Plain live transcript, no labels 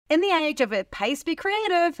In the age of it pays to be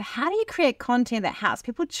creative, how do you create content that helps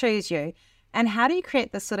people choose you? And how do you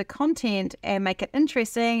create this sort of content and make it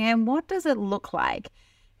interesting? And what does it look like?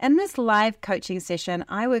 In this live coaching session,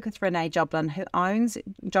 I work with Renee Joblin, who owns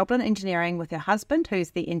Joblin Engineering with her husband, who's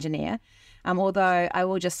the engineer. Although I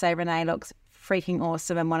will just say Renee looks freaking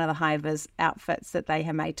awesome in one of the high-vis outfits that they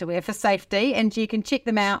have made to wear for safety. And you can check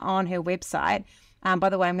them out on her website. By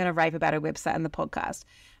the way, I'm going to rave about her website in the podcast.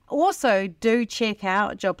 Also, do check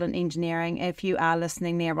out Joblin Engineering if you are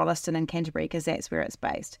listening near Rolleston and Canterbury, because that's where it's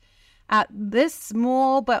based. This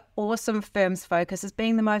small but awesome firm's focus is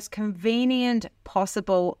being the most convenient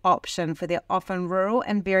possible option for their often rural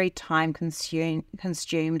and very time-consumed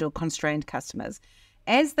or constrained customers.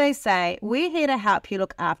 As they say, we're here to help you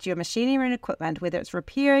look after your machinery and equipment, whether it's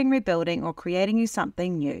repairing, rebuilding, or creating you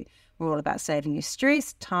something new. We're all about saving you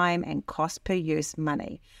stress, time, and cost per use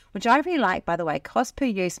money, which I really like, by the way. Cost per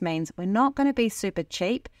use means we're not going to be super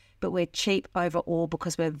cheap, but we're cheap overall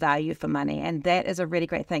because we're value for money. And that is a really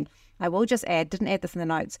great thing. I will just add, didn't add this in the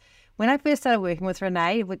notes. When I first started working with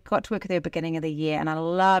Renee, we got to work with her at the beginning of the year,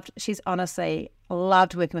 and she's honestly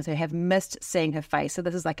loved working with her, have missed seeing her face. So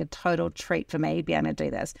this is like a total treat for me, being able to do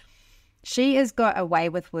this. She has got a way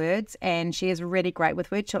with words, and she is really great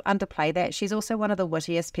with words. She'll underplay that. She's also one of the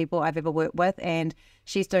wittiest people I've ever worked with, and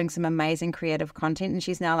she's doing some amazing creative content. And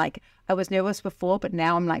she's now like, I was nervous before, but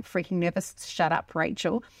now I'm like freaking nervous. Shut up,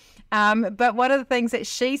 Rachel. But one of the things that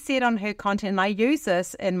she said on her content, and I use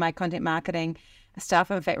this in my content marketing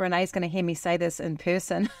stuff. In fact, Renee's going to hear me say this in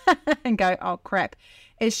person and go, oh, crap,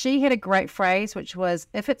 is she had a great phrase, which was,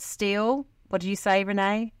 if it's steel, what did you say,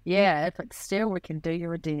 Renee? Yeah, if it's steel, we can do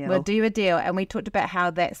you a deal. We'll do you a deal. And we talked about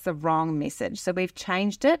how that's the wrong message. So we've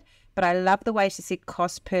changed it, but I love the way she said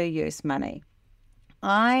cost per use money.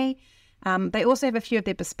 They also have a few of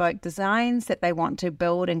their bespoke designs that they want to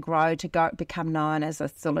build and grow to become known as a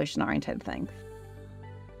solution-oriented thing.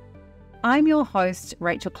 I'm your host,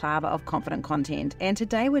 Rachel Klaver of Confident Content, and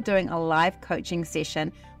today we're doing a live coaching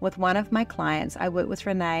session with one of my clients. I worked with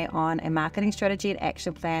Renee on a marketing strategy and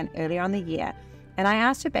action plan earlier on the year, and I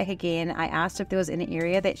asked her back again. I asked if there was any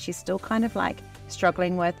area that she's still kind of like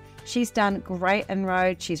struggling with. She's done great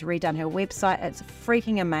inroads. She's redone her website. It's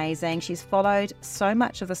freaking amazing. She's followed so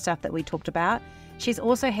much of the stuff that we talked about. She's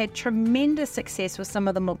also had tremendous success with some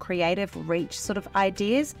of the more creative reach sort of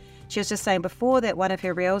ideas. She was just saying before that one of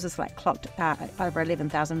her reels is like clocked over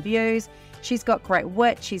 11,000 views. She's got great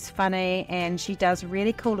wit, she's funny, and she does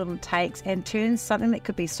really cool little takes and turns something that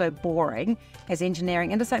could be so boring as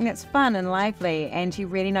engineering into something that's fun and lively, and she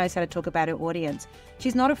really knows how to talk about her audience.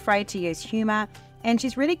 She's not afraid to use humor, and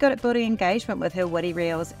she's really good at building engagement with her witty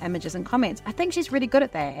reels, images, and comments. I think she's really good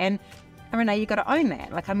at that, and Renee, you've got to own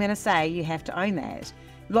that. Like I'm going to say, you have to own that.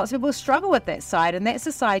 Lots of people struggle with that side, and that's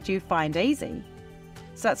the side you find easy.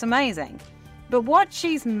 So it's amazing. But what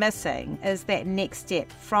she's missing is that next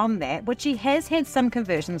step from that, which she has had some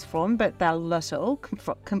conversions from, but they're little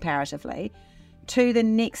comparatively, to the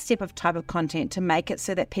next step of type of content to make it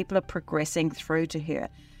so that people are progressing through to her.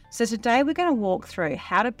 So today we're going to walk through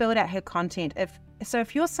how to build out her content.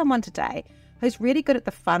 If you're someone today who's really good at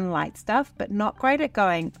the fun, light stuff, but not great at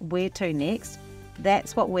going where to next,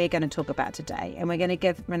 that's what we're going to talk about today. And we're going to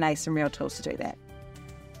give Renee some real tools to do that.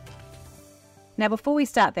 Now, before we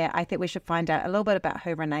start that, I think we should find out a little bit about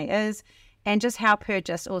who Renee is and just help her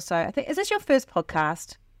just also, I think, is this your first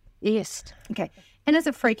podcast? Yes. Okay. And is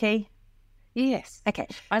it freaky? Yes. Okay.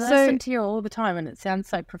 I listen to you all the time and it sounds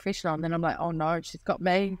so professional, and then I'm like, oh no, she's got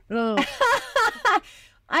me.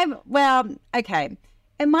 Okay.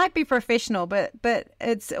 It might be professional, but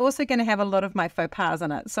it's also going to have a lot of my faux pas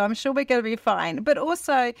in it. So I'm sure we're going to be fine. But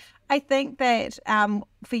also, I think that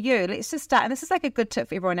for you, let's just start. And this is like a good tip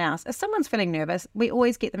for everyone else. If someone's feeling nervous, we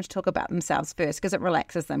always get them to talk about themselves first because it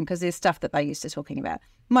relaxes them, because there's stuff that they're used to talking about.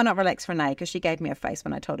 Might not relax Renee because she gave me a face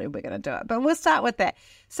when I told her we're going to do it. But we'll start with that.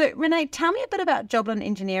 So Renee, tell me a bit about Joblin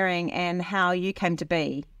Engineering and how you came to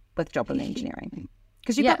be with Joblin Engineering.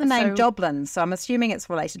 Because you've got the name Joblin, so I'm assuming it's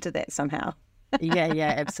related to that somehow.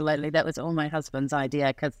 Yeah, absolutely. That was all my husband's idea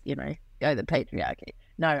because, go the patriarchy.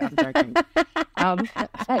 No, I'm joking.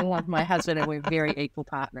 I love my husband and we're very equal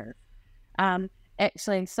partners.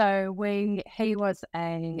 Actually, he was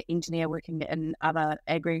an engineer working in other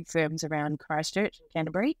agri firms around Christchurch and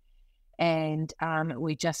Canterbury, and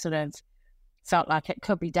we just sort of felt like it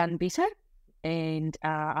could be done better. And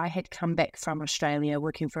I had come back from Australia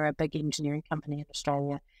working for a big engineering company in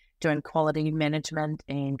Australia, doing quality management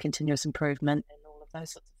and continuous improvement and all of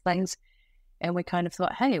those sorts of things. And we kind of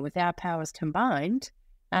thought, hey, with our powers combined,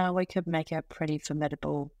 we could make a pretty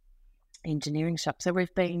formidable engineering shop. So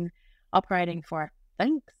we've been operating for,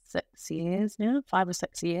 think 6 years now, 5 or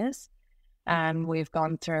 6 years. We've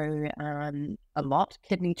gone through a lot: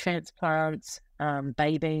 kidney transplants,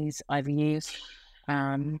 babies, IVF,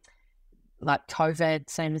 like COVID,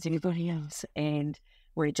 same as anybody else, and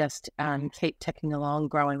we just keep ticking along,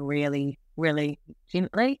 growing really, really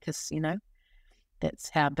gently, because that's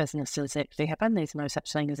how businesses actually happen. There's no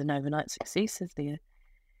such thing as an overnight success, is there?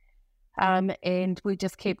 And we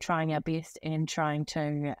just keep trying our best and trying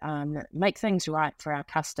to make things right for our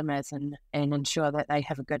customers and ensure that they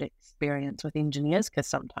have a good experience with engineers, because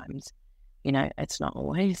sometimes, it's not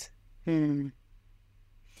always. And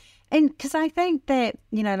because I think that,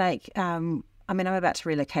 I'm about to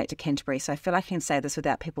relocate to Canterbury, so I feel like I can say this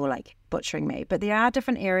without people like butchering me, but there are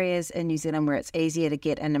different areas in New Zealand where it's easier to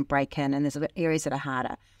get in and break in, and there's areas that are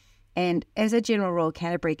harder. And as a general rule,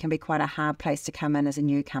 Canterbury can be quite a hard place to come in as a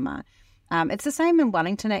newcomer. It's the same in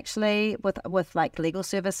Wellington, actually, with like legal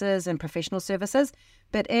services and professional services.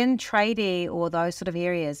 But in tradie or those sort of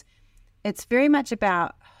areas, it's very much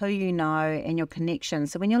about who you know and your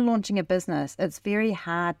connections. So when you're launching a business, it's very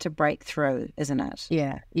hard to break through, isn't it?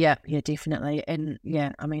 Yeah, definitely. And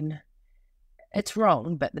it's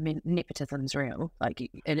wrong, but the nepotism's real. Like,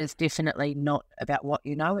 it is definitely not about what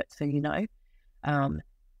you know, it's who you know.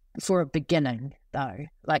 For a beginning, though,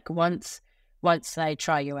 like once they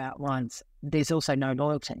try you out once, there's also no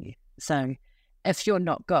loyalty. So if you're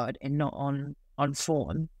not good and not on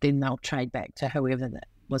form, then they'll trade back to whoever that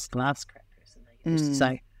was the last crap person they used.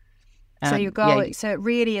 So your goal, so it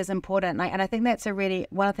really is important. And I think that's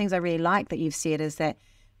one of the things I really like that you've said is that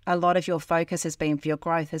a lot of your focus has been, for your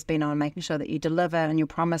growth, has been on making sure that you deliver on your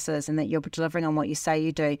promises and that you're delivering on what you say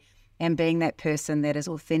you do, and being that person that is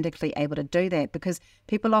authentically able to do that, because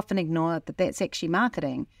people often ignore that that's actually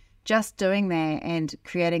marketing. Just doing that and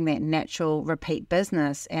creating that natural repeat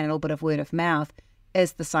business and a little bit of word of mouth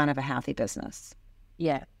is the sign of a healthy business.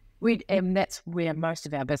 Yeah. And that's where most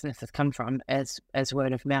of our businesses come from, as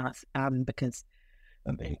word of mouth, because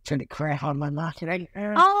I'm being pretty crap on my marketing.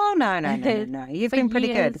 Oh, no. You've been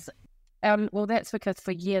pretty good. Well, that's because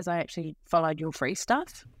for years I actually followed your free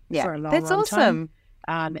stuff for a long, that's long awesome.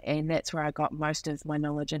 time. And that's where I got most of my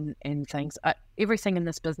knowledge and things. Everything in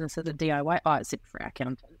this business is a DIY, except for our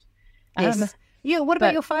accountant. Yes. What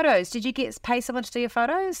about your photos? Did you pay someone to do your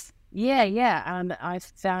photos? Yeah. I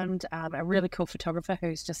found a really cool photographer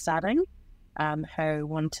who's just starting, who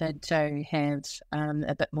wanted to have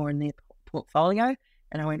a bit more in their portfolio.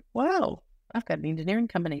 And I went, wow, I've got an engineering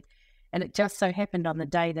company. And it just so happened on the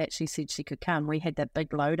day that she said she could come, we had that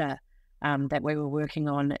big loader that we were working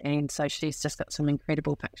on. And so she's just got some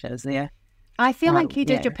incredible pictures there. I feel like you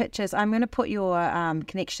did your pictures. I'm going to put your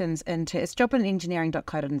connections it's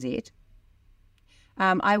joblinengineering.co.nz.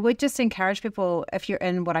 I would just encourage people, if you're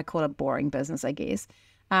in what I call a boring business, I guess,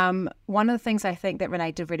 one of the things I think that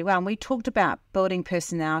Renee did really well, and we talked about building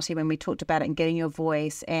personality when we talked about it and getting your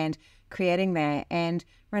voice and creating that. And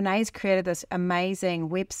Renee's created this amazing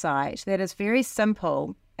website that is very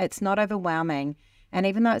simple. It's not overwhelming. And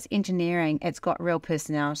even though it's engineering, it's got real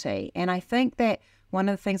personality. And I think that one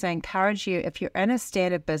of the things I encourage you, if you're in a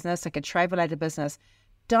standard business, like a trade-related business,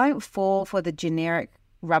 don't fall for the generic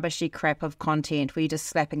rubbishy crap of content where you're just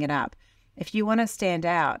slapping it up. If you want to stand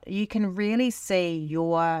out, you can really see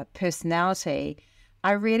your personality.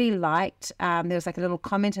 I really liked, there was like a little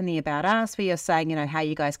comment in the About Us where you're saying, how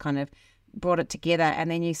you guys kind of brought it together, and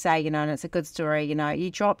then you say, and it's a good story,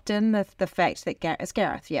 you dropped in the fact that it's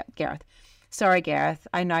Gareth. Yeah, Gareth. Sorry, Gareth.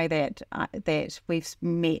 I know that we've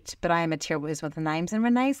met, but I am a terrible person with the names, and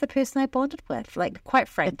Renee's the person I bonded with, like, quite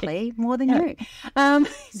frankly, more than you. So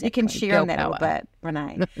you can share on that a little bit,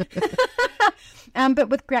 Renee. But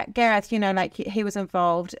with Gareth, he was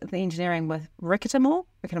involved in the engineering with Ricketamore.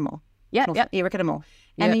 Yeah, Ricketamore.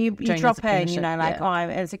 And then you drop in,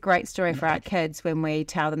 it's a great story for our kids when we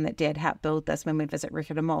tell them that Dad helped build this when we visit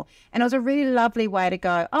Ricketamore. And it was a really lovely way to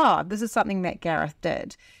go, this is something that Gareth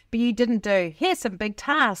did. But you didn't do, here's some big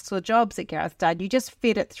tasks or jobs that Gareth did. You just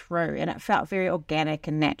fed it through, and it felt very organic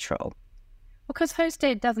and natural. Because whose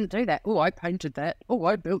dad doesn't do that? Oh, I painted that. Oh,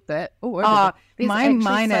 I built that.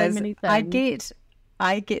 Mine is,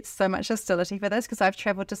 I get so much hostility for this because I've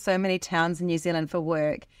travelled to so many towns in New Zealand for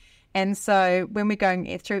work. And so when we're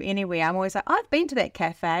going through anywhere, I'm always like, I've been to that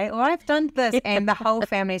cafe or I've done this. And the whole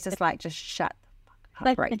family's just like, just shut the fuck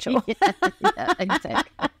up, Rachel. Exactly.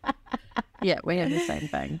 Yeah, we have the same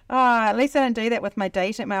thing. Oh, at least I don't do that with my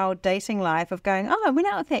old dating life of going, oh, I went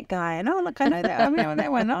out with that guy, and oh, look, I know that. I went out with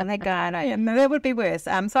that one, oh, that guy, I know. And that would be worse.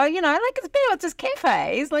 So, like, it's better with just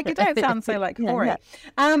cafes. Like, it don't sound so, like, hoary.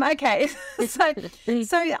 Okay. So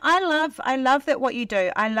I love that what you do.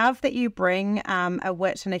 I love that you bring a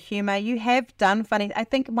wit and a humour. You have done funny. I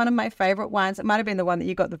think one of my favourite ones, it might have been the one that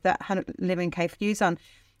you got the 111K views on.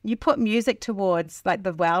 You put music towards, like,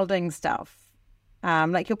 the welding stuff.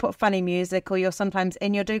 Like you'll put funny music, or you'll sometimes,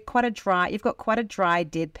 and you'll do you've got quite a dry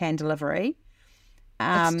deadpan delivery.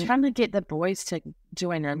 It's trying to get the boys to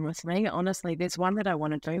join in with me. Honestly, there's one that I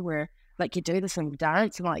want to do where, like, you do this in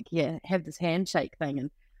dance, like, have this handshake thing,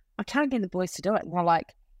 and I can't get the boys to do it. And they're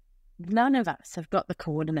like, none of us have got the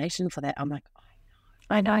coordination for that. I'm like,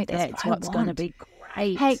 I know that's what's going to be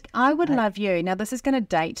great. Hey, I would love you. Now, this is going to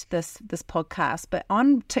date this podcast, but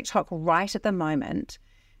on TikTok right at the moment,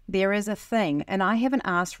 there is a thing, and I haven't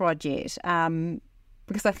asked Rod yet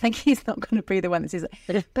because I think he's not going to be the one that says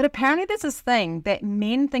it. But apparently there's this thing that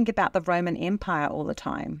men think about the Roman Empire all the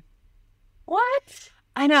time. What?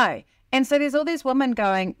 I know. And so there's all these women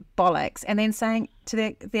going bollocks and then saying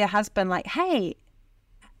to their husband, like, hey,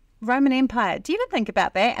 Roman Empire, do you ever think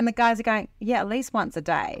about that? And the guys are going, yeah, at least once a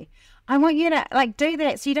day. I want you to, like, do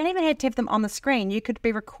that. So you don't even have to have them on the screen. You could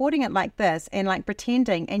be recording it like this and, like,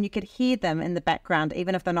 pretending, and you could hear them in the background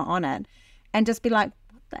even if they're not on it, and just be like,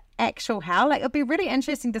 what the actual hell? Like, it'd be really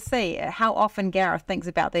interesting to see how often Gareth thinks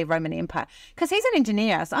about the Roman Empire, because he's an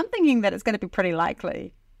engineer, so I'm thinking that it's going to be pretty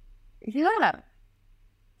likely. Yeah.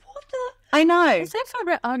 What the? I know. Is that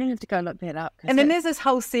for, I'm going to have to go look that up. And then there's this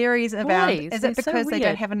whole series about, is it because they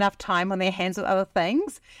don't have enough time on their hands with other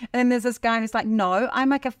things? And then there's this guy who's like, no, I'm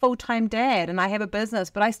like a full-time dad and I have a business,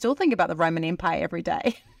 but I still think about the Roman Empire every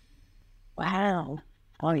day. Wow.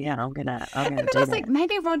 Oh, yeah, I'm going to do I was like,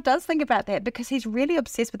 maybe Rod does think about that because he's really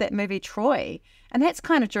obsessed with that movie Troy. And that's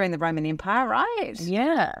kind of during the Roman Empire, right?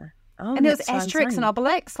 Yeah. Oh, and there was Asterix and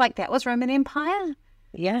Obelix, like that was Roman Empire.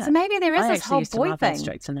 Yeah. So maybe there is this whole boy thing.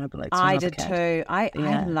 Asterix and Obelix I did too. I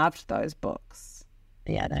loved those books.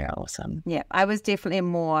 Yeah, they're awesome. Yeah, I was definitely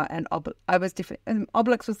more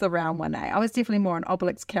Obelix was the round one, eh? I was definitely more an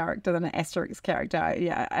Obelix character than an Asterix character.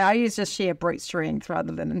 I used just sheer brute strength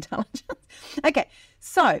rather than intelligence. Okay,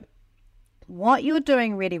 so what you're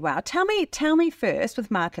doing really well. Tell me first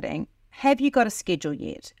with marketing, have you got a schedule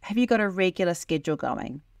yet? Have you got a regular schedule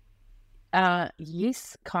going?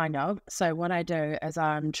 Yes, kind of. So what I do is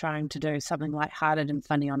I'm trying to do something lighthearted and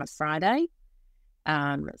funny on a Friday,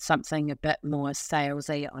 something a bit more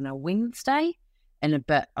salesy on a Wednesday, and a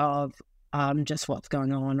bit of just what's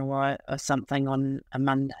going on or something on a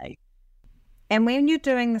Monday. And when you're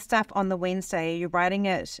doing the stuff on the Wednesday, are you writing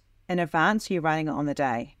it in advance or are you writing it on the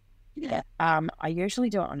day? Yeah. I usually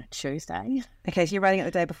do it on a Tuesday. Okay, so you're writing it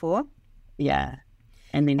the day before? Yeah.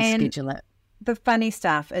 And then schedule it. The funny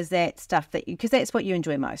stuff is that stuff that because that's what you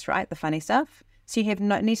enjoy most, right? The funny stuff. So you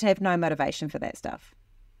need to have no motivation for that stuff.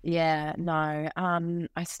 Yeah, no.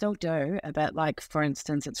 I still do a bit. Like, for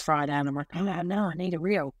instance, it's Friday and I'm like, oh no, I need a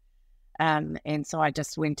reel. And so I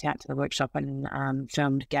just went out to the workshop and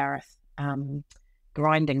filmed Gareth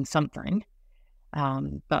grinding something.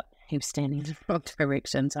 But he was standing in the wrong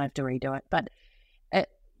direction, so I have to redo it. But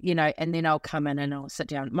and then I'll come in and I'll sit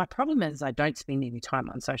down. My problem is I don't spend any time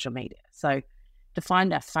on social media. So to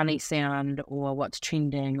find a funny sound or what's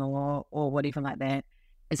trending or whatever like that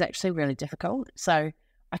is actually really difficult. So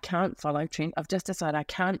I can't follow trend. I've just decided I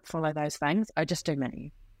can't follow those things. I just do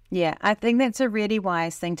me. Yeah, I think that's a really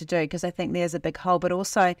wise thing to do because I think there's a big hole. But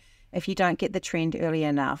also, if you don't get the trend early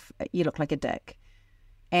enough, you look like a dick.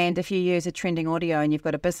 And if you use a trending audio and you've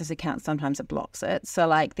got a business account, sometimes it blocks it. So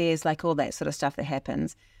like there's like all that sort of stuff that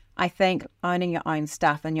happens. I think owning your own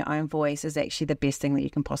stuff and your own voice is actually the best thing that you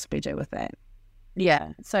can possibly do with that.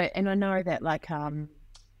 Yeah. So, and I know that like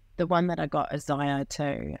the one that I got Isaiah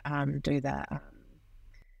to do that.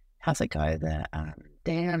 How's it go? The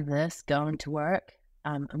damn this going to work.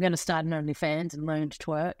 I'm going to start an OnlyFans and learn to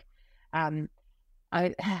twerk.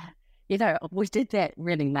 We did that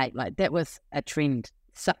really late. Like that was a trend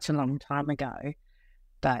such a long time ago.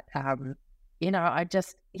 But I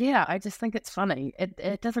just think it's funny.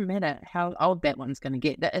 It doesn't matter how old that one's going to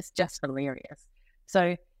get. It's just hilarious.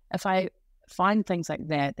 So if I find things like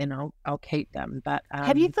that, then I'll keep them. But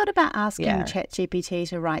have you thought about asking ChatGPT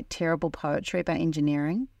to write terrible poetry about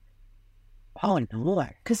engineering? Oh no!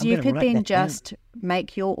 Because you could then just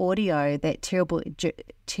make your audio that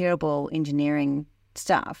terrible engineering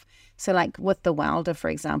stuff. So like with the welder, for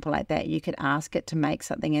example, like that, you could ask it to make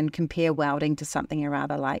something and compare welding to something or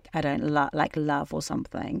other, like I don't like love or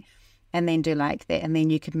something, and then do like that. And then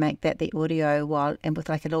you could make that the audio while, and with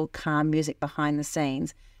like a little calm music behind the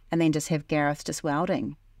scenes, and then just have Gareth just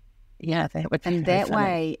welding. Yeah, that would be And very that funny.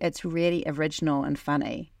 way it's really original and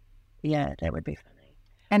funny. Yeah, that would be funny.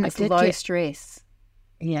 And it's low stress.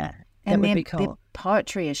 Yeah, that And would be their cool.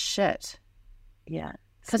 poetry is shit. Yeah.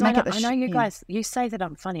 So Because I know you guys, you say that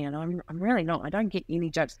I'm funny, and I'm really not. I don't get any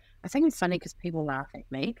jokes. I think it's funny because people laugh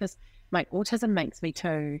at me, because my autism makes me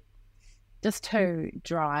too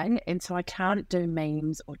dry, and so I can't do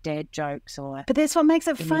memes or dad jokes or. But that's what makes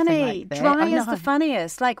it funny. Like that. Dry is the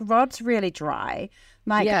funniest. Like Rod's really dry.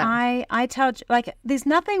 Like I tell, like there's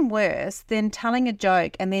nothing worse than telling a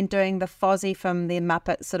joke and then doing the Fozzie from the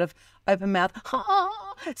Muppets sort of open mouth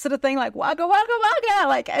sort of thing, like wagga wagga wagga.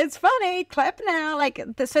 Like it's funny, clap now. Like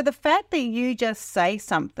so the fact that you just say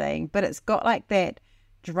something, but it's got like that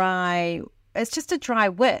dry. It's just a dry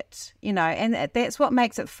wit, you know, and that's what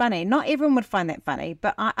makes it funny. Not everyone would find that funny,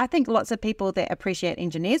 but I think lots of people that appreciate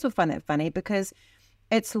engineers will find that funny because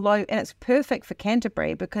it's low and it's perfect for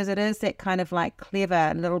Canterbury because it is that kind of like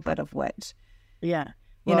clever little bit of wit. Yeah.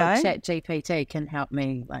 You well, know? ChatGPT can help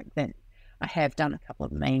me like that. I have done a couple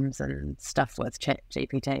of memes and stuff with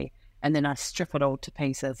ChatGPT, and then I strip it all to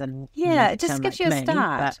pieces and it just gives you a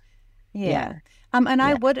start. Yeah.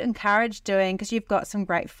 I would encourage doing, because you've got some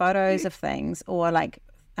great photos of things, or like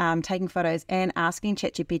taking photos and asking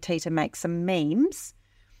ChatGPT to make some memes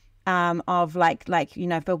of like you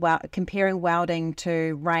know, for comparing welding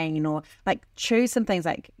to rain, or like choose some things,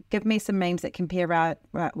 like give me some memes that compare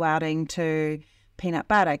welding to peanut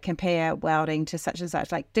butter, compare welding to such and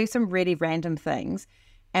such, like do some really random things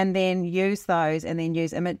and then use those, and then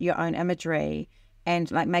use your own imagery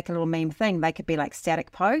and like make a little meme thing. They could be like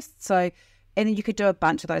static posts. So, and then you could do a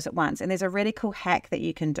bunch of those at once. And there's a really cool hack that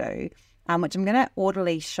you can do, which I'm going to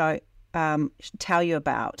orderly tell you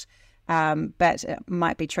about. But it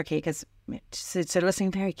might be tricky because, so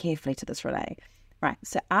listen very carefully to this, Renee. Right.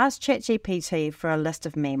 So ask ChatGPT for a list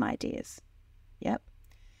of meme ideas. Yep.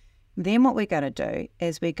 Then what we're going to do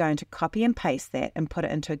is we're going to copy and paste that and put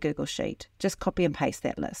it into a Google Sheet. Just copy and paste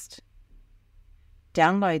that list.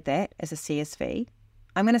 Download that as a CSV.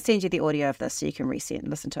 I'm going to send you the audio of this so you can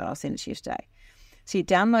listen to it. I'll send it to you today. So you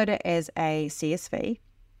download it as a CSV,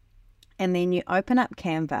 and then you open up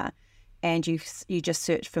Canva and you just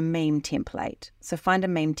search for meme template. So find a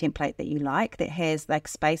meme template that you like that has like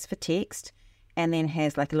space for text and then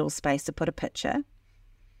has like a little space to put a picture,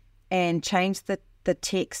 and change the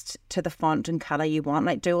text to the font and color you want.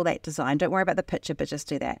 Like do all that design. Don't worry about the picture, but just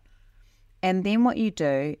do that. And then what you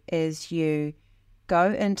do is you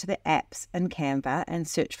go into the apps in Canva and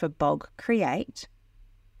search for Bog Create.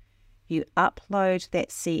 You upload that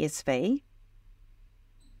CSV.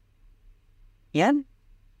 Yeah.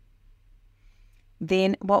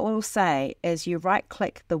 Then what we'll say is you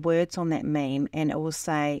right-click the words on that meme and it will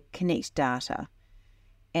say Connect Data.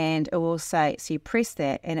 And it will say, so you press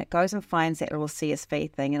that and it goes and finds that little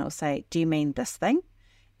CSV thing and it will say, do you mean this thing?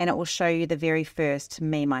 And it will show you the very first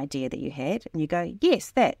meme idea that you had. And you go,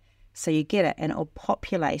 yes, that. So you get it and it will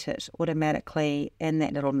populate it automatically in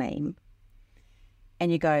that little meme.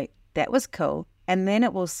 And you go, that was cool. And then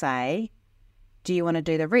it will say, do you want to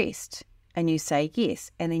do the rest? And you say yes.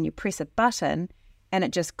 And then you press a button and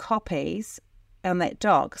it just copies on that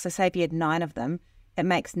doc. So say if you had 9 of them, it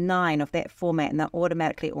makes 9 of that format and they're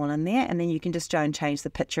automatically all in there. And then you can just go and change the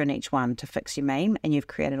picture in each one to fix your meme, and you've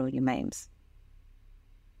created all your memes.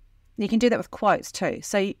 You can do that with quotes too.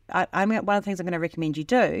 So one of the things I'm going to recommend you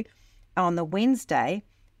do on the Wednesday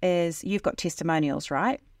is you've got testimonials,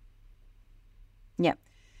 right? Yeah.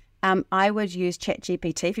 I would use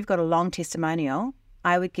ChatGPT. If you've got a long testimonial,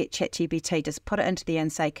 I would get ChatGPT, just put it into there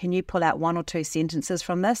and say, can you pull out 1 or 2 sentences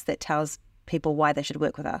from this that tells people why they should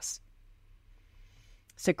work with us?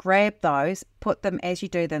 So grab those, put them as you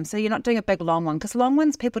do them. So you're not doing a big long one, because long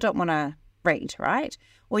ones people don't want to read, right?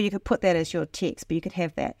 Or you could put that as your text, but you could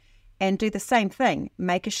have that. And do the same thing.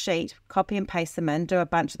 Make a sheet, copy and paste them in, do a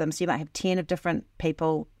bunch of them. So you might have 10 of different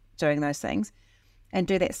people doing those things. And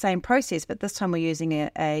do that same process, but this time we're using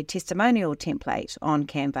a testimonial template on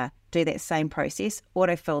Canva. Do that same process,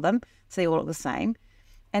 autofill them, so they all look the same.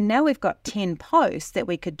 And now we've got 10 posts that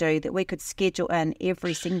we could do, that we could schedule in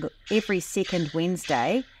every second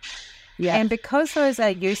Wednesday. Yeah. And because those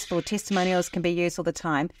are useful, testimonials can be used all the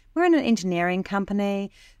time. We're in an engineering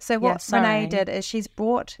company. So what Renee did is she's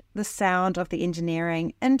brought the sound of the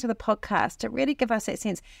engineering into the podcast to really give us that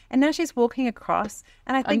sense. And now she's walking across,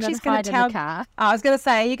 and I think she's going to tell... I was going to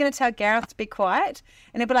say, you're going to tell Gareth to be quiet?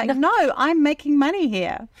 And he'll be like, no, I'm making money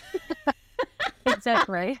here.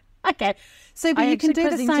 Exactly. Okay. So but you can do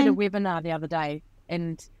the same. I presented a webinar the other day,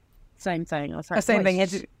 and same thing. I was like, same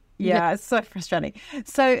thing. Yeah, it's so frustrating.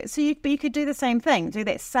 So you could do the same thing, do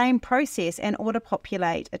that same process and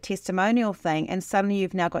auto-populate a testimonial thing, and suddenly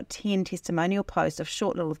you've now got 10 testimonial posts of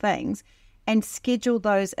short little things, and schedule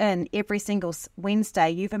those in every single Wednesday.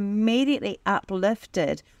 You've immediately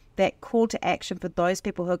uplifted that call to action for those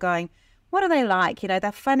people who are going, what are they like? You know,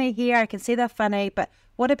 they're funny here, I can see they're funny, but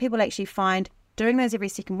what do people actually find? Doing those every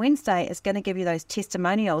second Wednesday is going to give you those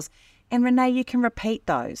testimonials. And Renee, you can repeat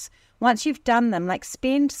those. Once you've done them, like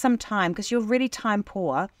spend some time, because you're really time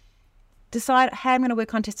poor, decide, hey, I'm going to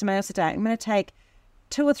work on testimonials today. I'm going to take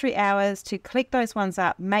 2 or 3 hours to collect those ones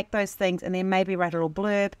up, make those things, and then maybe write a little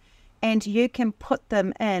blurb. And you can put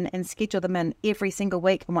them in and schedule them in every single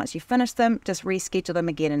week. And once you finish them, just reschedule them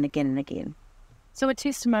again and again and again. So a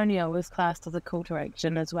testimonial is classed as a call to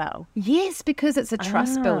action as well? Yes, because it's a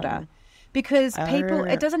trust builder. Because people,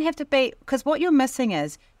 it doesn't have to be, because what you're missing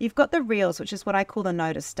is you've got the reels, which is what I call the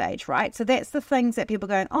notice stage, right? So that's the things that people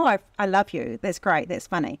are going, oh, I love you. That's great. That's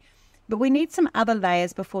funny. But we need some other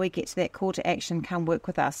layers before we get to that call to action, come work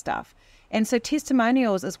with our stuff. And so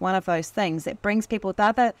testimonials is one of those things that brings people,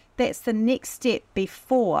 that's the next step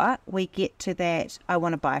before we get to that I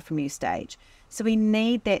want to buy from you stage. So we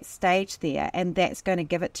need that stage there, and that's going to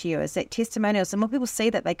give it to you, is that testimonials. And when people see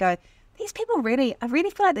that, they go, these people I really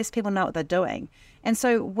feel like these people know what they're doing. And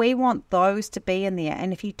so we want those to be in there.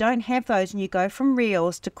 And if you don't have those and you go from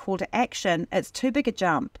reels to call to action, it's too big a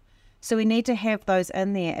jump. So we need to have those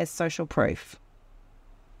in there as social proof.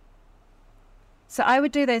 So I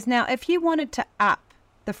would do those. Now, if you wanted to up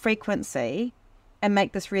the frequency and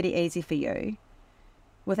make this really easy for you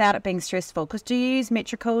without it being stressful, because do you use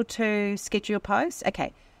Metrical to schedule your posts?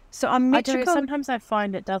 Okay. So on Metrical, I do. Sometimes I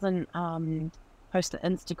find it doesn't post the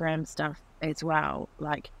Instagram stuff as well.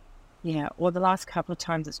 Like, yeah, or the last couple of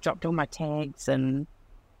times it's dropped all my tags, and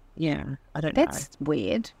yeah, I don't know. That's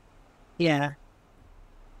weird. Yeah.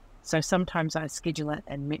 So sometimes I schedule it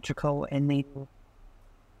in Metrical and then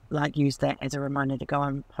like use that as a reminder to go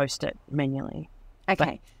and post it manually.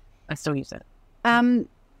 Okay. But I still use it. I'm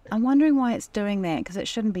wondering why it's doing that, because it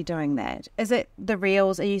shouldn't be doing that. Is it the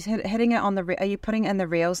reels? Are you hitting it on are you putting in the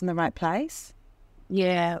reels in the right place?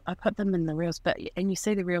 Yeah, I put them in the reels, and you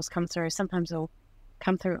see the reels come through. Sometimes they'll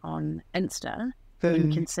come through on Insta. And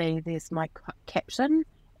you can see there's my caption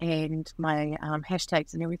and my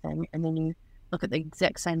hashtags and everything. And then you look at the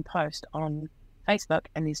exact same post on Facebook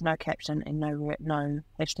and there's no caption and no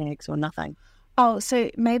hashtags or nothing. Oh, so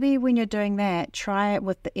maybe when you're doing that, try it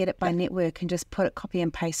with the edit by network and just copy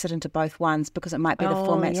and paste it into both ones, because it might be the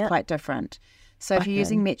format's quite different. So if you're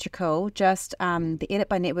using Metrical, just the edit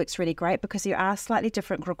by network's really great because there are slightly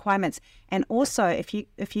different requirements. And also, if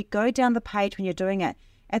you go down the page when you're doing it,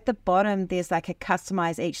 at the bottom there's like a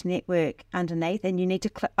customize each network underneath, and you need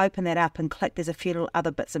to open that up and click. There's a few little other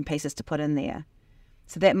bits and pieces to put in there.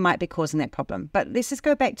 So that might be causing that problem. But let's just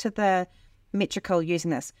go back to the Metrical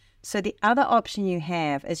using this. So the other option you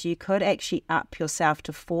have is you could actually up yourself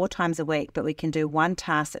to 4 times a week, but we can do one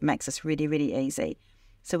task that makes this really, really easy.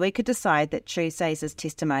 So we could decide that Tuesdays is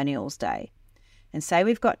testimonials day. And say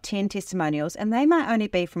we've got 10 testimonials, and they might only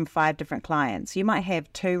be from 5 different clients. You might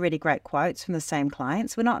have 2 really great quotes from the same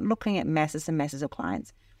clients. We're not looking at masses and masses of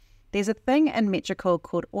clients. There's a thing in Metrical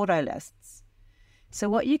called auto lists. So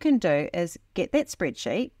what you can do is get that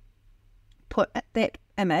spreadsheet, put that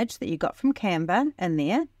image that you got from Canva in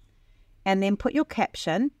there, and then put your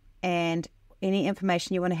caption and any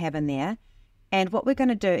information you want to have in there. And what we're going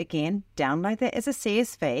to do, again, download that as a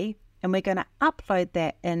CSV, and we're going to upload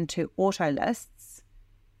that into auto lists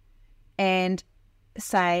and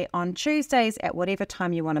say on Tuesdays at whatever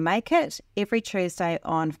time you want to make it, every Tuesday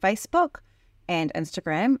on Facebook and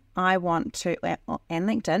Instagram, I want to, and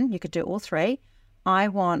LinkedIn, you could do all 3, I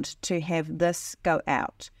want to have this go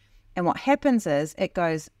out. And what happens is it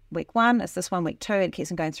goes week 1, it's this one, week 2, it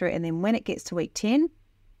keeps on going through, and then when it gets to week 10,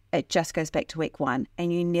 it just goes back to week 1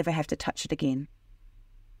 and you never have to touch it again.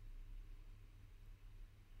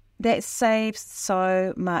 That saves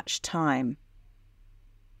so much time.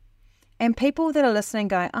 And people that are listening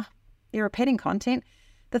going, you're repeating content.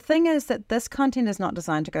 The thing is that this content is not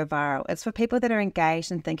designed to go viral. It's for people that are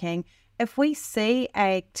engaged and thinking, if we see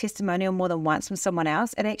a testimonial more than once from someone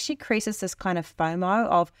else, it actually creates this kind of FOMO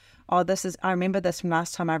of, I remember this from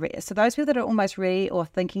last time I read it. So those people that are almost ready or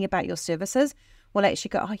thinking about your services will actually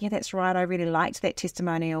go, oh yeah, that's right, I really liked that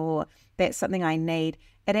testimonial, or that's something I need.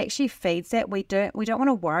 It actually feeds that. We don't want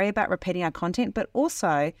to worry about repeating our content, but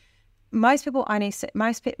also most people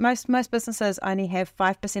most businesses only have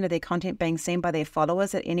 5% of their content being seen by their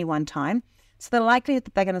followers at any one time. So the likelihood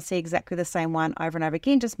that they're going to see exactly the same one over and over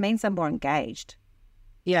again just means they're more engaged.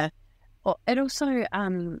 Yeah. it also,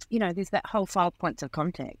 there's that whole 5 points of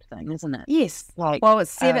contact thing, isn't it? Yes. Like, well,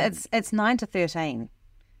 it's 7. It's 9 to 13.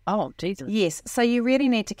 Oh, Jesus. Yes. So you really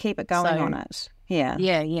need to keep it going on it. Yeah.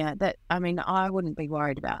 Yeah. I wouldn't be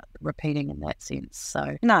worried about repeating in that sense.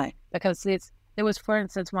 So no, because there was, for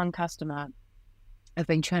instance, one customer. I've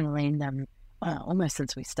been channeling them almost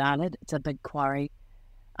since we started. It's a big quarry.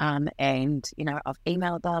 And, I've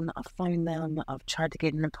emailed them, I've phoned them, I've tried to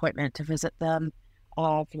get an appointment to visit them.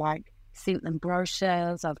 I've sent them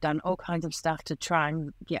brochures. I've done all kinds of stuff to try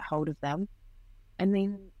and get hold of them. And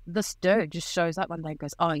then this dude just shows up one day and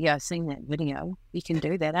goes, oh, yeah, I've seen that video. You can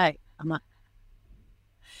do that, eh? I'm like...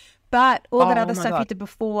 But all that other stuff you did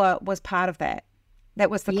before was part of that. That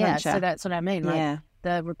was the clincher. Yeah, so that's what I mean.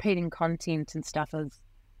 The repeating content and stuff is...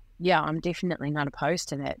 Yeah, I'm definitely not opposed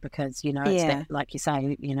to that because, it's that, like you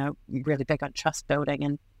say, you're really big on trust building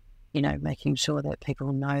and, making sure that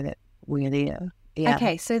people know that we're there. Yeah.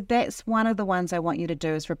 Okay, so that's one of the ones I want you to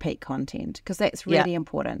do is repeat content because that's really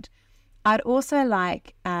important. I'd also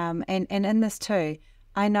like, and in this too,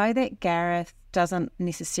 I know that Gareth doesn't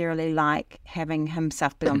necessarily like having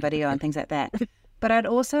himself be on video and things like that, but I'd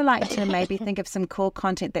also like to maybe think of some cool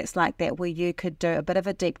content that's like that where you could do a bit of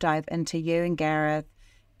a deep dive into you and Gareth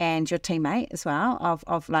and your teammate as well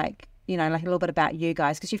of like a little bit about you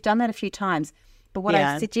guys because you've done that a few times. But what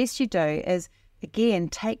I suggest you do is, again,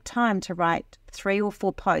 take time to write 3 or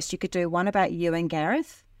 4 posts. You could do one about you and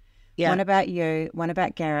Gareth, one about you, one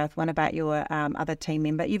about Gareth, one about your other team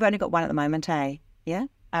member. You've only got one at the moment, eh? Yeah?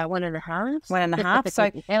 1.5. 1.5.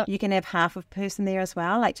 So you can have half a person there as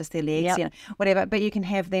well, like just their legs, whatever. But you can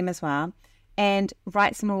have them as well. And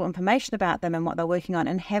write some more information about them and what they're working on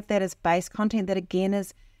and have that as base content that, again,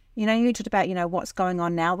 is... you talked about, what's going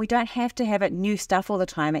on now. We don't have to have it new stuff all the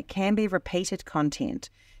time. It can be repeated content.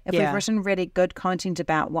 If we've written really good content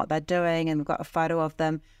about what they're doing and we've got a photo of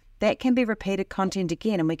them, that can be repeated content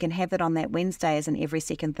again, and we can have that on that Wednesday as an every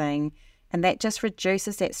second thing. And that just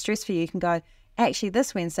reduces that stress for you. You can go, actually,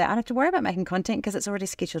 this Wednesday, I don't have to worry about making content because it's already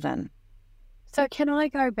scheduled in. So can I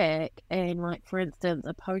go back and, for instance,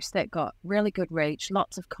 a post that got really good reach,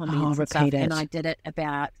 lots of comments and stuff, and I did it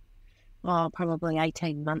about... probably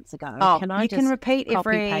 18 months ago. You can repeat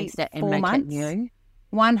every 4 months.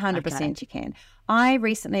 100% you can. I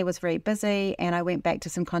recently was very busy and I went back to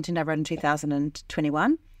some content I wrote in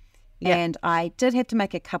 2021 and I did have to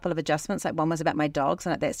make a couple of adjustments. Like one was about my dogs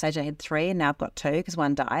and at that stage I had 3 and now I've got 2 because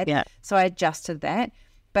one died. So I adjusted that.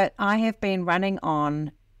 But I have been running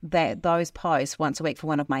on those posts once a week for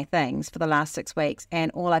one of my things for the last 6 weeks, and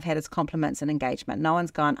all I've had is compliments and engagement. No one's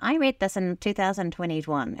gone, I read this in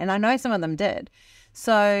 2021, and I know some of them did.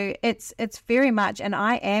 So it's very much, and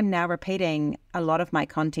I am now repeating a lot of my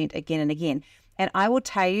content again and again. And I will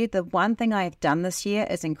tell you, the one thing I have done this year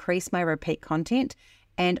is increase my repeat content,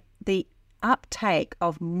 and the uptake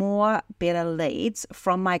of more better leads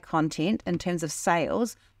from my content in terms of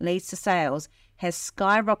sales, leads to sales, has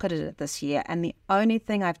skyrocketed this year. And the only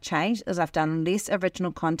thing I've changed is I've done less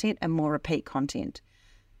original content and more repeat content.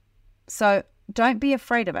 So don't be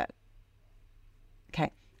afraid of it.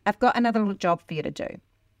 Okay, I've got another little job for you to do.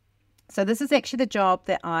 So this is actually the job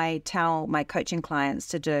that I tell my coaching clients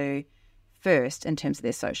to do first in terms of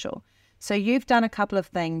their social. So you've done a couple of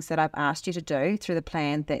things that I've asked you to do through the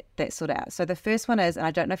plan that sort out. So the first one is, and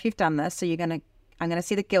I don't know if you've done this, so I'm going to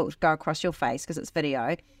see the guilt go across your face because it's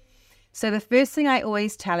video. So the first thing I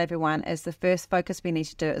always tell everyone is the first focus we need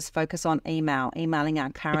to do is focus on emailing our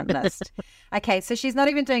current list. Okay, so she's not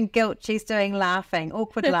even doing guilt, she's doing laughing,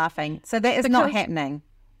 awkward laughing. So that is not happening.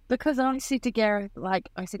 Because I said to Gareth,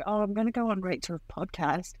 I'm going to go on Rachel's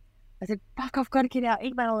podcast. I said, fuck, I've got to get our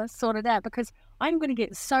email list sorted out because I'm going to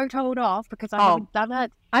get so told off because I haven't done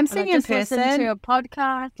it. I'm seeing you in person. To a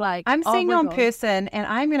podcast. I'm seeing you in person and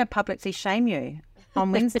I'm going to publicly shame you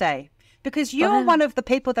on Wednesday. Because you're one of the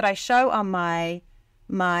people that I show on my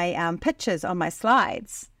pictures, on my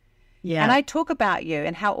slides. Yeah. And I talk about you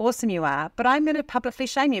and how awesome you are, but I'm going to publicly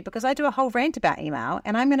shame you because I do a whole rant about email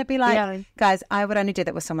and I'm going to be like, guys, I would only do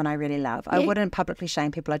that with someone I really love. I wouldn't publicly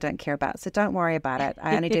shame people I don't care about. So don't worry about it.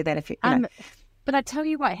 I only do that if you know. But I tell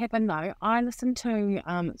you what happened though. I listened to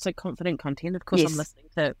confident content. Of course, I'm listening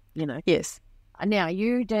to, Yes. Now,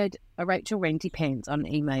 you did a Rachel Ranty Pants on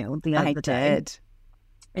email the other day. I did.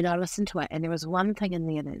 And I listened to it, and there was one thing in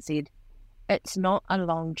there that said, it's not a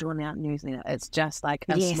long, drawn-out newsletter. It's just like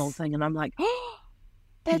a small thing. And I'm like, oh,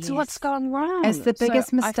 that's what's gone wrong. It's the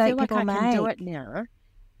biggest mistake I feel like people I can do make. it now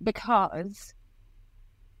because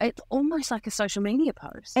it's almost like a social media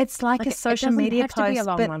post. It's like a social media post. It doesn't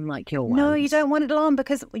have to be a long one like your one. No, you don't want it long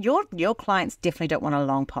because your clients definitely don't want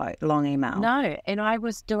a long email. No, and I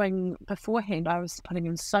was doing beforehand. I was putting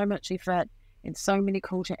in so much effort and so many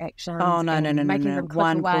call to actions. Oh no, making them click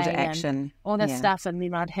one call away to action, all this stuff, and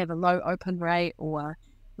then I'd have a low open rate or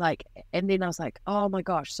like, and then I was like, oh my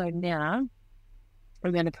gosh. So now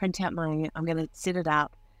I'm going to print out I'm going to set it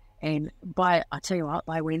up. And I tell you what,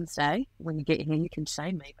 by Wednesday, when you get here, you can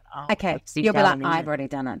shame me. But okay, you'll be like, I've already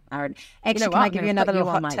done it. Actually, can I give you another little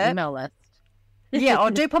hot tip? Email list. Yeah,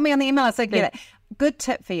 or do put me on the email list so I get it. Good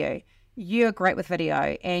tip for you. You're great with video,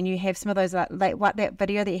 and you have some of those, like what that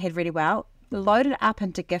video that you had really well, load it up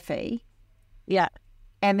into Giphy. Yeah.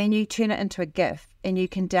 And then you turn it into a GIF, and you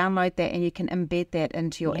can download that and you can embed that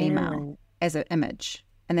into your email as an image.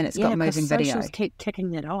 And then it's got moving video. Socials keep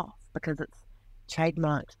kicking that off because it's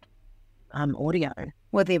trademarked audio.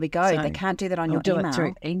 Well, there we go. So they can't do that on your email. Do it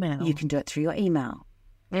through email. You can do it through your email.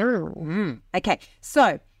 Okay,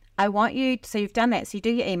 so I want you, so you've done that. So you do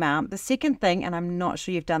your email. The second thing, and I'm not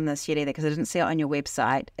sure you've done this yet either because I didn't see it on your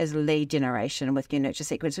website, is lead generation with your nurture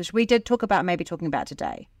sequence, which we did talk about, maybe talking about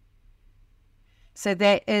today. So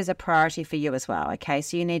that is a priority for you as well, okay?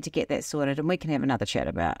 So you need to get that sorted, and we can have another chat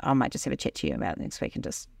about, I might just have a chat to you about it next week and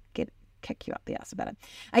just kick you up the ass about it.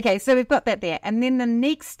 Okay, so we've got that there. And then the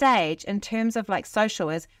next stage in terms of like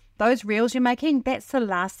social is those reels you're making, that's the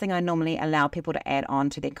last thing I normally allow people to add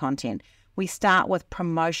on to their content. We start with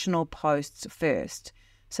promotional posts first.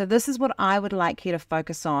 So this is what I would like you to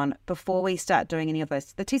focus on before we start doing any of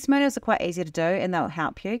those. The testimonials are quite easy to do and they'll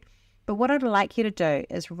help you. But what I'd like you to do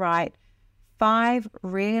is write 5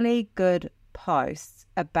 really good posts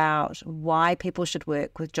about why people should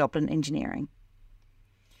work with Joblin Engineering.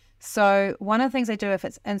 So one of the things I do if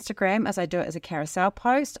it's Instagram is I do it as a carousel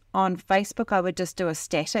post. On Facebook, I would just do a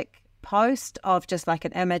static post of just like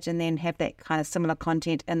an image and then have that kind of similar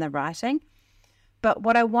content in the writing. But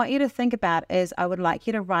what I want you to think about is I would like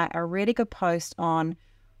you to write a really good post on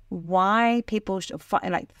why people should,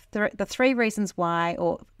 like the 3 reasons why,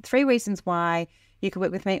 or 3 reasons why you could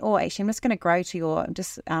work with me. Or actually, I'm just going to go to your,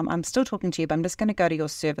 I'm still talking to you, but I'm just going to go to your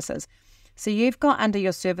services. So you've got under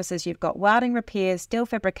your services, you've got welding repairs, steel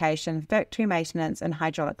fabrication, factory maintenance, and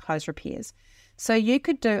hydraulic hose repairs. So you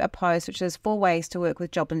could do a post which is 4 ways to work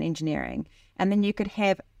with Joblin Engineering. And then you could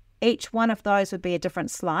have each one of those would be a different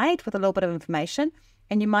slide with a little bit of information.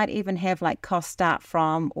 And you might even have like cost start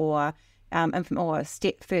from or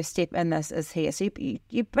first step in this is here. So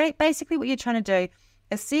you basically what you're trying to do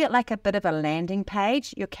is see it like a bit of a landing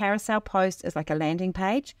page. Your carousel post is like a landing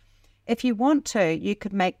page. If you want to, you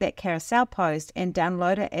could make that carousel post and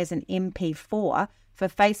download it as an MP4 for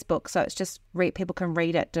Facebook. So it's just people can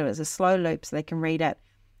read it, do it as a slow loop so they can read it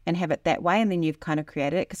and have it that way. And then you've kind of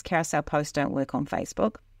created it because carousel posts don't work on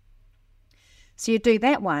Facebook. So you do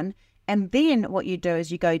that one. And then what you do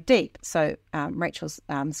is you go deep. So Rachel's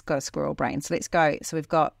got a squirrel brain. So let's go. So we've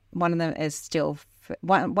got one of them is steel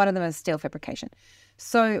fabrication.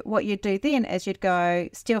 So what you'd do then is you'd go,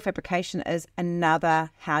 steel fabrication is another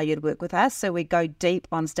how you'd work with us. So we go deep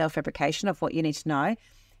on steel fabrication of what you need to know.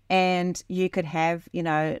 And you could have, we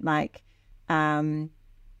don't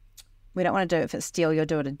want to do it if it's steel, you'll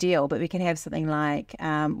do it a deal, but we can have something like,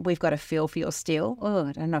 we've got a feel for your steel. Oh,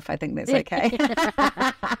 I don't know if I think that's okay.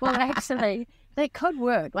 Well, actually, that could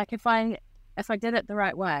work. Like if I did it the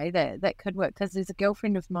right way, that could work. Because there's a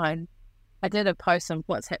girlfriend of mine, I did a post on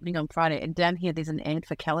what's happening on Friday, and down here there's an ad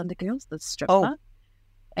for Calendar Girls, the strip club,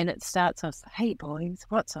 and it starts off, hey boys,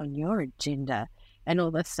 what's on your agenda? And all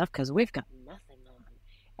this stuff, because we've got nothing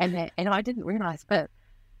on. And I didn't realise, but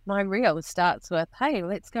my reel starts with, hey,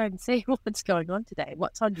 let's go and see what's going on today.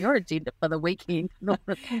 What's on your agenda for the weekend?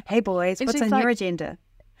 Hey boys, what's on your agenda?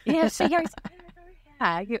 Yeah, so I don't know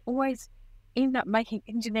how you always end up making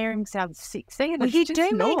engineering sound sexy. Well, you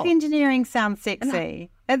do make engineering sound sexy.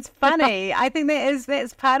 It's funny. I think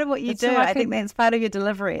that's part of what you do. I think that's part of your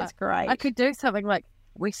delivery. It's great. I could do something like,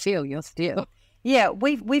 we feel your steel. Yeah,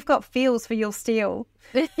 we've got feels for your steel.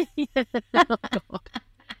 Oh, God.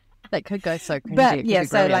 That could go so cringy. But yeah,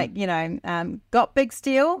 so brilliant. Got big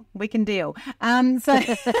steel, we can deal. So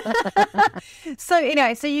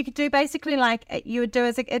so you could do basically like you would do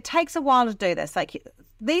is it takes a while to do this. Like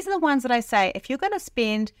these are the ones that I say, if you're going to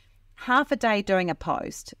spend half a day doing a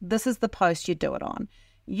post, this is the post you do it on.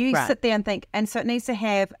 You sit there and think, and so it needs to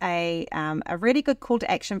have a really good call to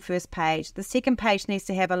action first page. The second page needs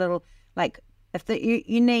to have a little like, if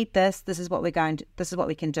you need this is what this is what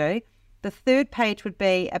we can do. The third page would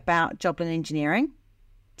be about Joblin Engineering.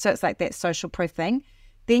 So it's like that social proof thing.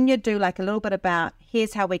 Then you'd do like a little bit about,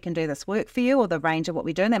 here's how we can do this work for you, or the range of what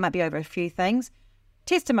we do. And that might be over a few things.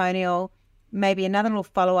 testimonial, maybe another little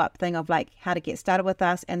follow-up thing of like how to get started with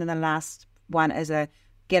us, and then the last one is a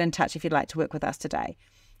get in touch if you'd like to work with us today.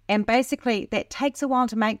 And basically that takes a while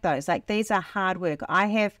to make those. Like these are hard work.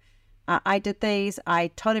 I did these. I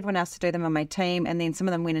told everyone else to do them on my team, and then some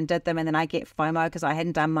of them went and did them, and then I get FOMO because I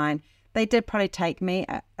hadn't done mine. They did probably take me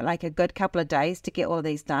like a good couple of days to get all of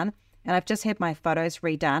these done, and I've just had my photos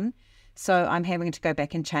redone, so I'm having to go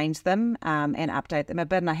back and change them and update them a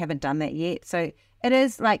bit, and I haven't done that yet. So it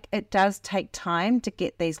is like it does take time to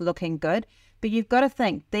get these looking good, but you've got to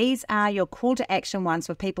think these are your call to action ones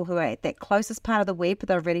for people who are at that closest part of the web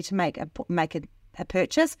that are ready to make a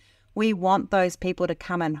purchase. We want those people to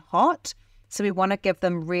come in hot, so we want to give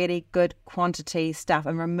them really good quantity stuff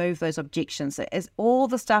and remove those objections. So it's all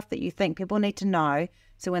the stuff that you think people need to know,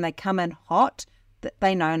 so when they come in hot, that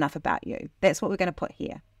they know enough about you. That's what we're going to put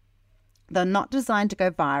here. They're not designed to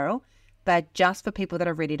go viral. They're just for people that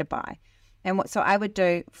are ready to buy. And so I would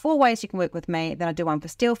do 4 ways you can work with me. Then I do one for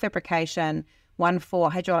steel fabrication, one for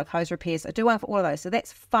hydraulic hose repairs. I do one for all of those. So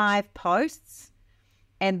that's 5 posts.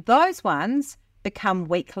 And those ones become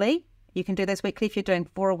weekly. You can do this weekly if you're doing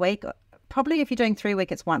 4 a week. Probably if you're doing 3 a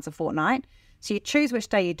week, it's once a fortnight. So you choose which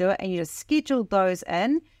day you do it, and you just schedule those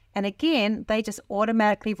in. And again, they just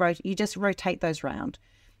automatically you just rotate those around.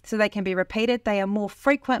 So they can be repeated. They are more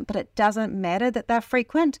frequent, but it doesn't matter that they're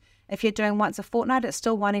frequent. If you're doing once a fortnight, it's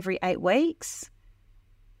still one every 8 weeks.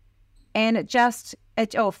 And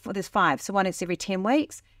there's 5. So one is every 10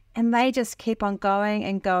 weeks. And they just keep on going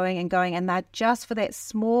and going and going. And they're just for that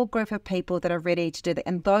small group of people that are ready to do that.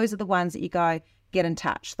 And those are the ones that you go, get in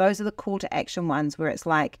touch. Those are the call to action ones where it's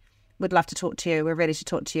like, we'd love to talk to you. We're ready to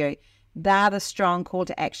talk to you. They're the strong call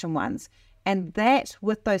to action ones. And that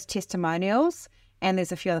with those testimonials, and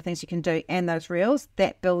there's a few other things you can do, and those reels,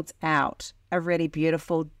 that builds out a really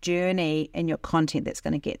beautiful journey in your content that's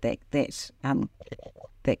going to get that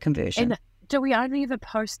conversion. And do we only ever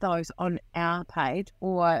post those on our page,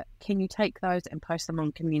 or can you take those and post them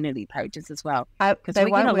on community pages as well? They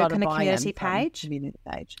won't work on a community page. Okay.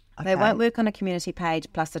 They won't work on a community page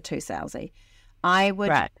plus the 2 salesy. I would.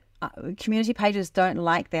 Right. Community pages don't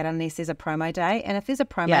like that unless there's a promo day. And if there's a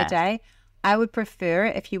promo day, I would prefer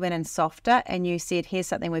it if you went in softer and you said, here's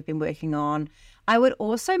something we've been working on. I would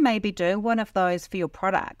also maybe do one of those for your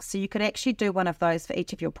products. So you could actually do one of those for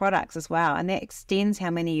each of your products as well. And that extends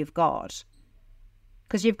how many you've got.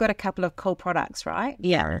 Because you've got a couple of cool products, right?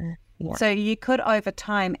 Yeah. So you could over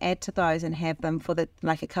time add to those and have them for a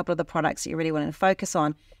couple of the products that you really want to focus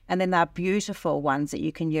on. And then they're beautiful ones that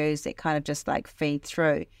you can use that kind of just like feed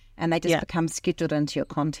through. And they just become scheduled into your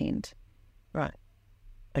content. Right.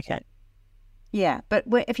 Okay. Yeah. But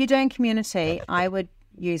if you're doing community, I would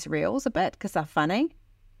use reels a bit because they're funny.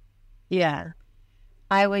 Yeah.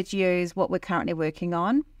 I would use what we're currently working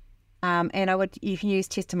on. And you can use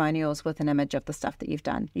testimonials with an image of the stuff that you've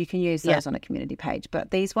done. You can use those on a community page.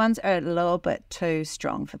 But these ones are a little bit too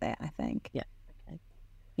strong for that, I think. Yeah. Okay.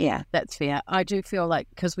 Yeah. That's fair. I do feel like,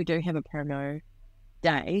 because we do have a promo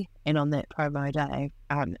day, and on that promo day,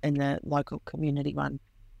 in the local community one,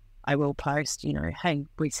 I will post, hey,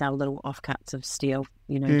 we sell little offcuts of steel,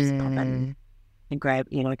 just pop in and grab,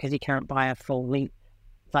 because you can't buy a full length.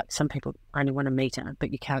 Like some people only want a meter,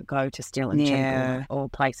 but you can't go to Steel and Chink or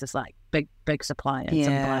places like big suppliers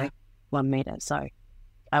and buy 1 meter. So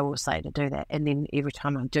I will say to do that. And then every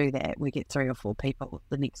time I do that, we get 3 or 4 people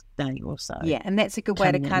the next day or so. Yeah, and that's a good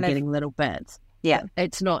way to kind of getting little bits. Yeah.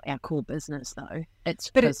 It's not our core business though. It's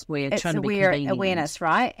because we're trying to be convenient. Awareness,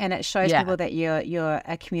 right? And it shows people that you're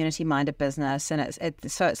a community-minded business, and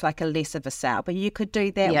it's like a less of a sell. But you could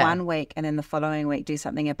do that 1 week, and then the following week do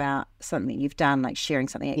something about something you've done, like sharing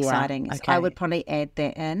something exciting. Okay. So I would probably add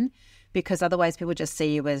that in, because otherwise people just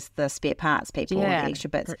see you as the spare parts people or the extra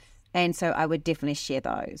bits. And so I would definitely share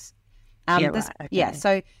those.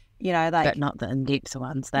 So but not the in-depth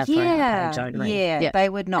ones. They're for our page only. They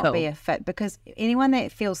would not be a fit, because anyone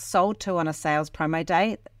that feels sold to on a sales promo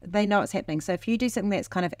day, they know what's happening. So if you do something that's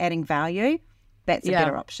kind of adding value, that's a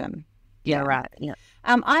better option. Right. Yeah.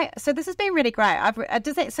 So this has been really great.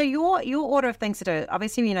 So your order of things to do.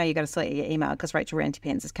 Obviously, you got to select your email because Rachel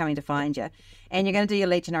Rantipens is coming to find you, and you're going to do your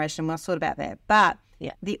lead generation. We'll sort about that, but.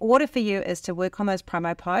 Yeah. The order for you is to work on those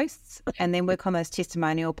promo posts and then work on those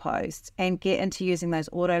testimonial posts and get into using those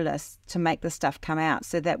auto lists to make the stuff come out,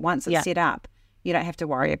 so that once it's set up, you don't have to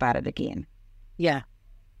worry about it again. Yeah.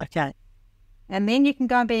 Okay. And then you can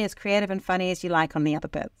go and be as creative and funny as you like on the other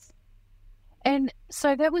bits. And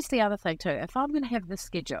so that was the other thing too. If I'm going to have the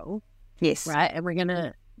schedule, yes, right, and we're going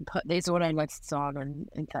to put these auto lists on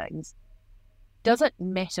and things, does it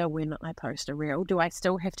matter when I post a reel? Do I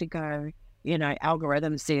still have to go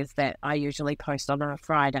algorithm says that I usually post on a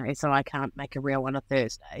Friday, so I can't make a reel on a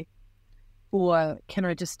Thursday? Or can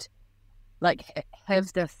I just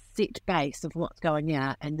have the set base of what's going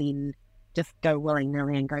out and then just go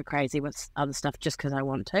willy-nilly and go crazy with other stuff just because I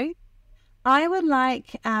want to? I would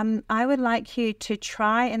like you to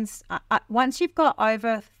try and once you've got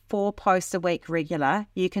over 4 posts a week regular,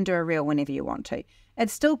 you can do a reel whenever you want to.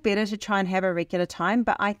 It's still better to try and have a regular time,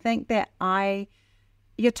 but I think that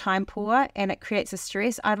you're time poor and it creates a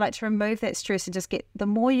stress. I'd like to remove that stress and just the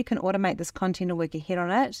more you can automate this content and work ahead on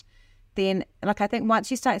it, then I think once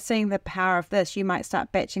you start seeing the power of this, you might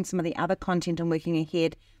start batching some of the other content and working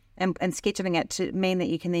ahead and scheduling it to mean that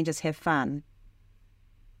you can then just have fun.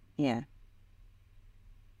 Yeah.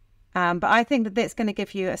 But I think that that's going to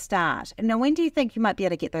give you a start. Now, when do you think you might be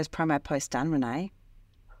able to get those promo posts done, Renee?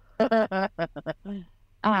 I've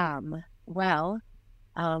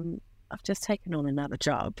just taken on another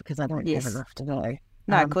job because I don't have enough to do.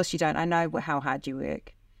 No, of course you don't. I know how hard you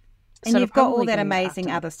work. And so you've got all that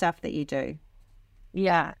amazing other stuff that you do.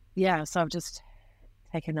 Yeah. So I've just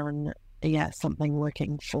taken on, something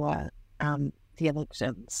working for the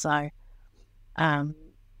elections. So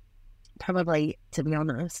probably, to be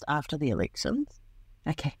honest, after the elections.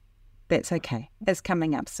 Okay. That's okay. It's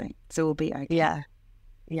coming up soon, so we'll be okay.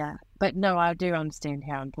 Yeah. But no, I do understand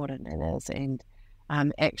how important it is. And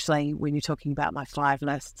actually, when you're talking about my 5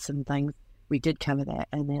 lists and things, we did cover that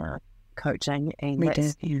in our coaching. And we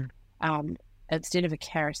did, yeah. Instead of a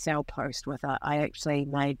carousel post with it, I actually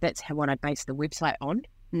that's what I based the website on.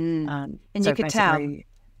 And you could tell. The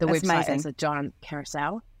That's website amazing. is a giant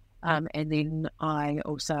carousel. And then I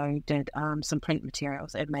also did some print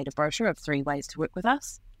materials and made a brochure of 3 ways to work with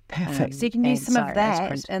us. Perfect. So you can use some of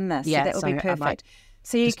that in this. Yeah, so that would be perfect.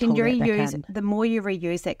 So you can reuse, the more you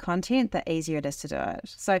reuse that content, the easier it is to do it.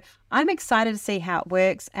 So I'm excited to see how it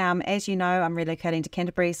works. As you know, I'm relocating to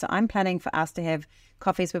Canterbury, so I'm planning for us to have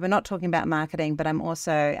coffees where we're not talking about marketing, but I'm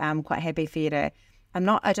also quite happy for you to,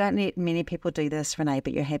 I don't let many people do this, Renee,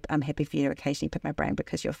 but I'm happy for you to occasionally pick my brain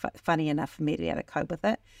because you're funny enough for me to be able to cope with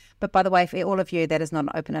it. But by the way, for all of you, that is not an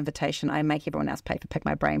open invitation. I make everyone else pay for pick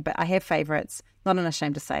my brain, but I have favourites, not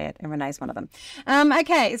unashamed to say it, and Renee's one of them.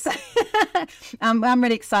 Okay, so I'm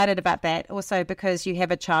really excited about that also because you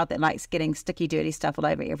have a child that likes getting sticky, dirty stuff all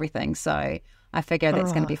over everything. So I figure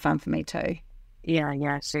that's going to be fun for me too.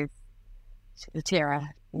 Yeah, she's a terror.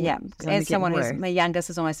 Yeah, as someone who's, my youngest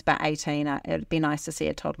is almost about 18, it'd be nice to see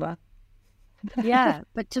a toddler. Yeah,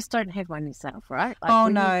 but just don't have one yourself, right?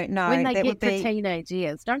 No. When they get to teenage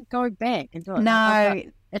years, don't go back and do it. No.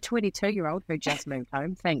 A 22-year-old who just moved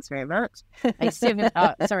home, thanks very much. A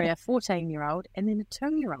 14-year-old, and then a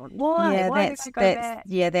 2-year-old. Why? Yeah, Why did I go back?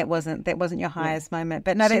 Yeah, that wasn't your highest moment.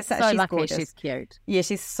 But no, she's so she's lucky. gorgeous. She's cute. Yeah,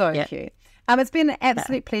 she's so cute. It's been an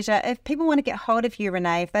absolute pleasure. If people want to get hold of you,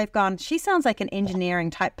 Renee, if they've gone, she sounds like an engineering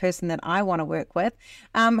type person that I want to work with,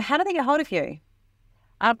 how do they get hold of you?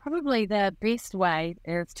 Probably the best way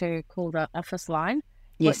is to call the office line,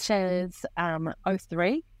 which is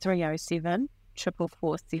 03 307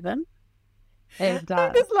 4447. And,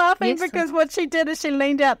 I'm just laughing because what she did is she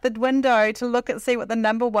leaned out the window to see what the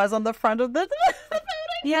number was on the front of the building.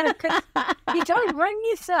 Yeah, because you don't ring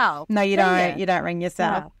yourself. No, you don't. You don't ring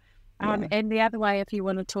yourself. No. And the other way, if you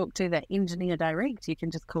want to talk to the engineer direct, you can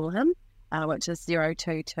just call him, which is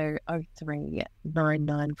 022 03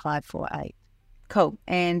 99548. Cool.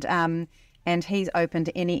 And he's open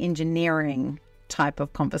to any engineering type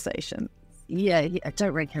of conversation. Yeah,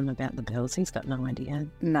 don't ring him about the bills. He's got no idea.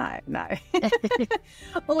 No.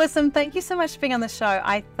 Awesome. Thank you so much for being on the show.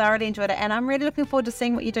 I thoroughly enjoyed it, and I'm really looking forward to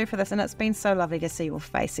seeing what you do for this, and it's been so lovely to see your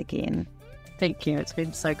face again. Thank you. It's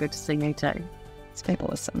been so good to see you too. It's been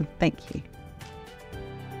awesome. Thank you.